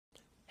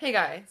Hey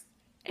guys,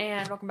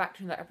 and welcome back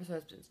to another episode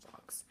of Business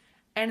Vlogs.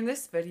 And in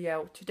this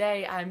video,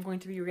 today I'm going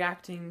to be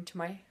reacting to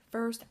my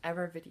first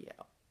ever video.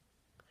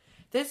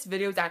 This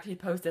video is actually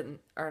posted,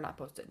 or not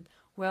posted,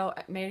 well,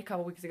 I made a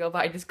couple weeks ago, but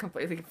I just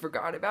completely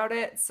forgot about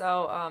it.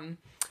 So,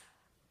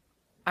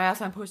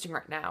 I'm posting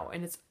right now,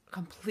 and it's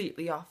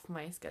completely off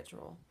my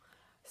schedule.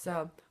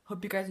 So,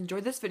 hope you guys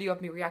enjoyed this video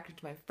of me reacting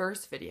to my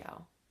first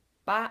video.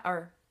 Bye,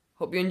 or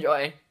hope you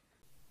enjoy.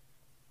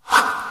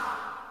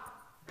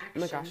 Oh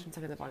my gosh, I'm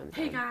stuck at the bottom.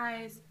 Hey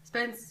guys,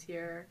 Spence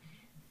here,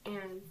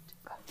 and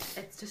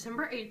it's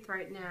December 8th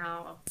right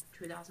now of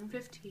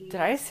 2015.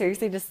 Did I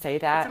seriously just say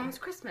that? It's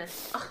almost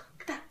Christmas. Oh,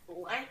 that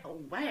light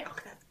away. Oh,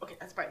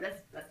 that's bright.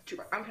 That's too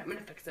bright. Okay, I'm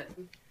gonna fix it.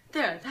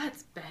 There,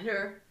 that's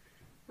better.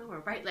 No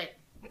more bright light.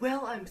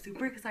 Well, I'm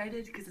super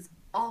excited because it's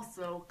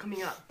also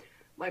coming up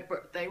my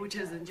birthday, which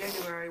is in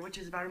January, which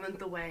is about a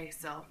month away,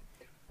 so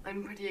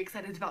I'm pretty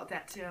excited about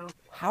that too.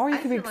 How are you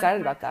to be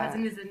excited about that? My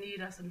cousin is in need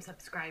of some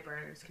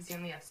subscribers because he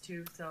only has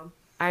 2, so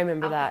I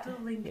remember that. I'll put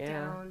the link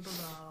down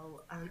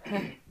below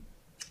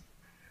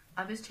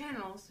of his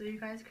channel so you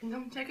guys can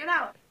come check it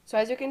out. So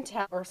as you can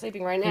tell, we're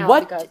sleeping right now.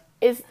 What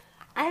is?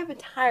 I have been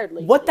tired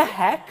lately. What the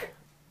heck?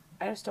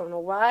 I just don't know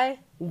why.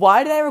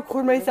 Why did I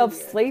record myself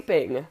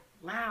sleeping?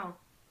 Wow,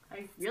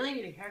 I really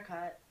need a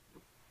haircut.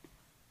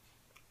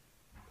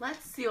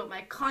 Let's see what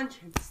my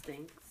conscience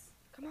thinks.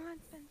 Come on,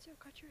 Spencer,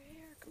 cut your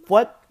hair. Come on.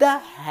 What the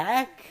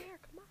heck?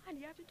 Come on,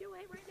 you have to do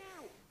it right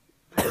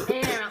now.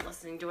 And I'm not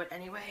listening to it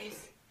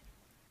anyways.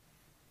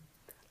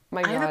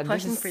 My God, I have a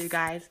question for you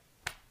guys.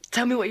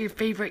 Tell me what your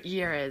favorite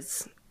year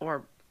is,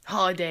 or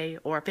holiday,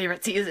 or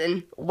favorite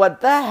season.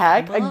 What the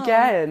heck? Mom.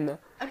 Again?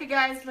 Okay,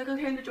 guys, look over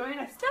here to join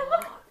us.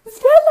 Stella!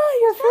 Stella,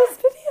 your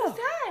first video. What's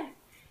that?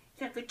 Is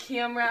that the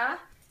camera?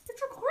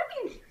 It's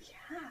recording.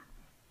 Yeah.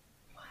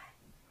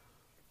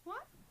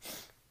 What?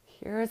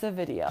 Here's a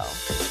video.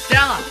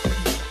 Stella!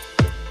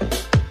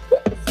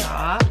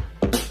 Stop.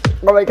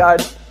 Oh my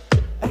God.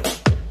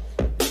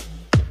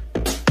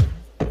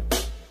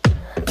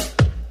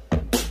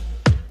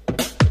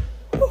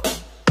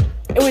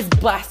 It was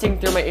blasting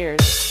through my ears.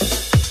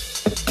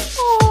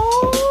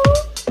 Aww.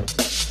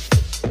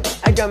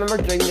 I don't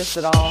remember doing this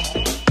at all.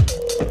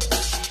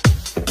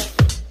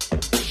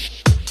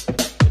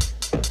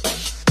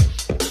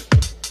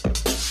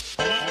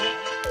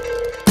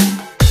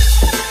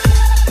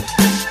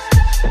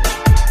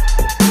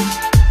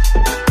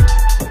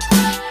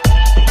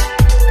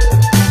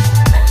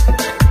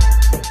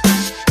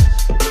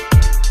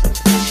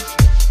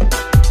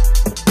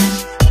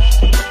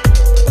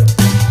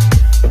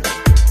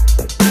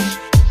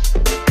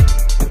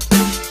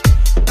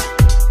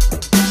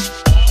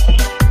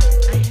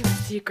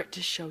 Secret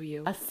to show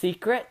you. A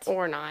secret?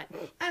 Or not.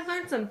 I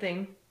learned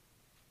something.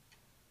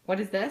 What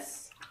is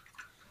this?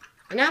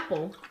 An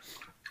apple.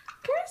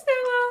 Come here,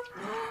 Stella.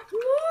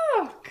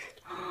 Look.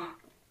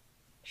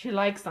 She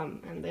likes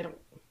them, and they don't.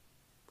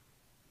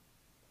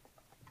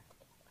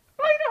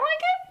 Oh, you don't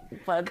like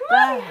it? What Come the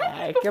on,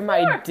 heck am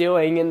I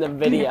doing in the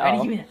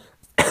video? You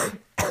don't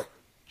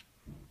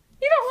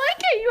like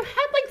it. You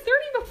had like 30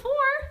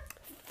 before.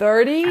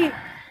 30?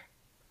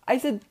 I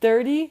said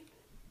 30?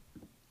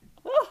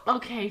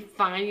 Okay,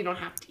 fine. You don't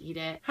have to eat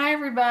it. Hi,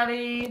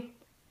 everybody.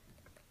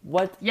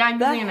 What? Yeah, I'm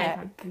the using an heck?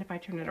 iPhone. And if I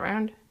turn it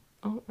around,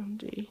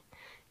 OMG. It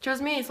shows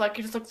me, so I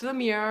can just look through the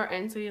mirror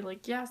and see,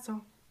 like, yeah,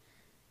 so.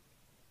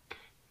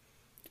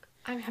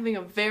 I'm having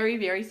a very,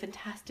 very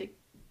fantastic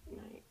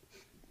night.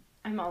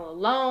 I'm all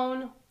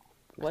alone.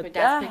 What My the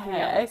dad's picking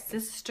me up my heck?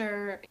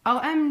 sister.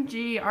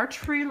 OMG, our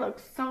tree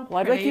looks so pretty.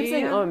 Why do I keep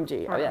saying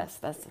OMG? Oh yes,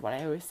 that's what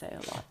I always say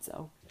a lot,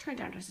 so. Turn it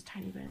down just a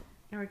tiny bit.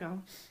 There we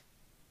go.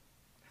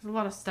 There's a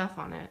lot of stuff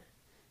on it.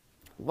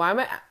 Why am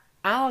I...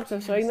 Alex,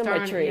 I'm showing them my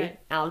starting tree. it.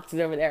 Alex is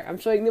over there. I'm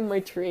showing them my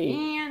tree.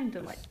 And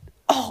the light.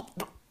 Oh!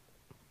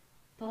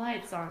 The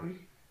light's on.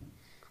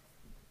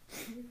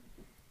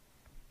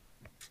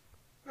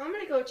 I'm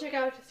gonna go check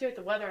out to see what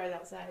the weather is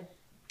outside.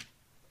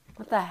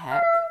 What the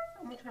heck?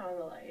 I'm gonna turn on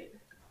the light.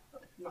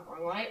 Not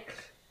wrong light.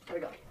 There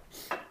we go.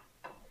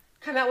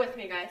 Come out with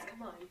me, guys.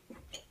 Come on.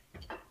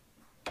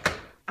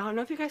 I don't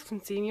know if you guys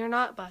can see me or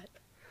not, but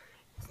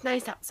it's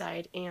nice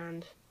outside,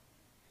 and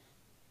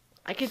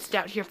I could stay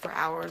out here for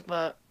hours,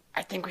 but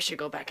I think we should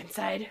go back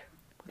inside.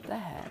 What the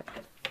heck?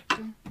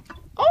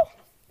 Oh!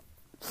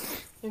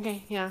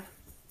 Okay, yeah.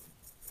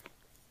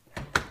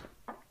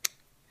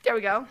 There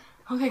we go.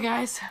 Okay,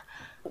 guys.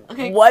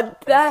 Okay.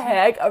 What the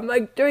heck? I'm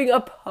like doing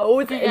a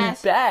pose Okay, in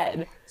guys.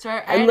 bed.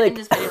 Sorry, And, I like, ended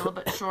this video a little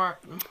bit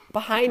short.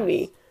 Behind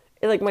me,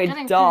 it's like my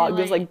Getting dog. pretty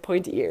There's like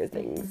pointy ear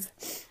things.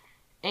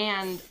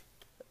 And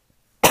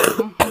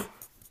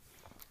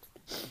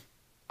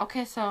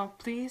okay, so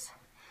please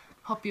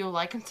hope you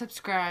like and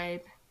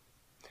subscribe.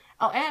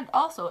 Oh, and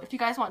also if you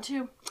guys want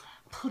to,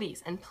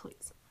 please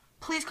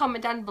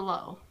comment down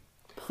below.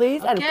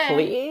 Please and Okay.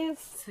 please.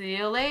 See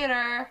you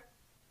later.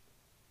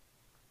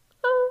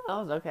 Oh, that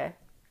was okay.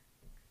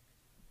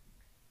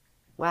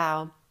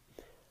 Wow.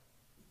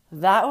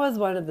 That was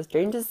one of the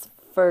strangest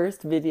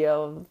first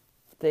video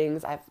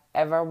things I've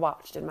ever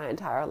watched in my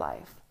entire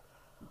life.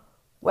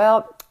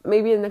 Well,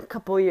 maybe in a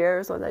couple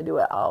years when I do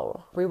it,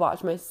 I'll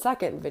rewatch my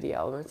second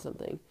video or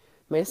something.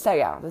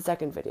 The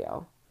second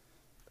video.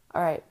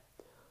 Alright.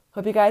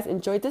 Hope you guys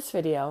enjoyed this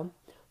video.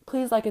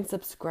 Please like and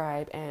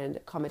subscribe and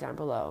comment down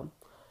below.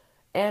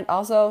 And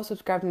also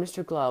subscribe to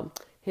Mr. Glow.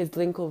 His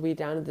link will be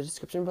down in the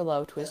description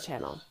below to his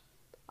channel.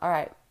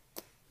 Alright.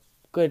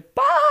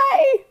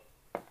 Goodbye!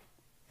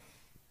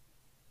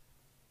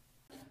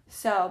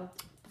 So,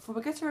 before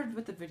we get started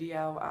with the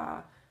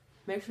video,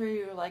 make sure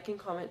you like and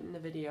comment in the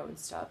video and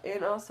stuff.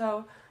 And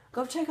also,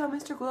 go check out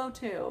Mr. Glow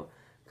too.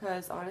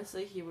 Because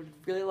honestly, he would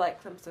really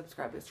like some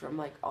subscribers from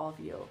like all of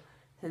you.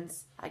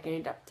 Since I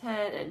gained up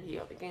 10 and he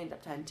only gained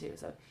up 10 too.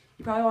 So,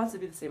 he probably wants to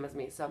be the same as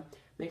me. So,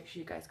 make sure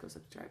you guys go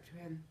subscribe to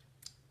him.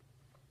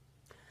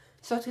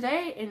 So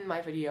today in my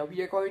video,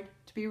 we are going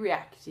to be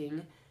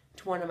reacting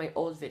to one of my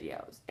old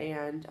videos.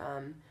 And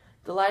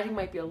the lighting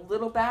might be a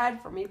little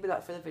bad for me, but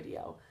not for the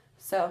video.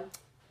 So,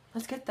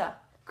 let's get the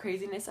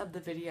craziness of the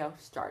video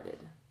started.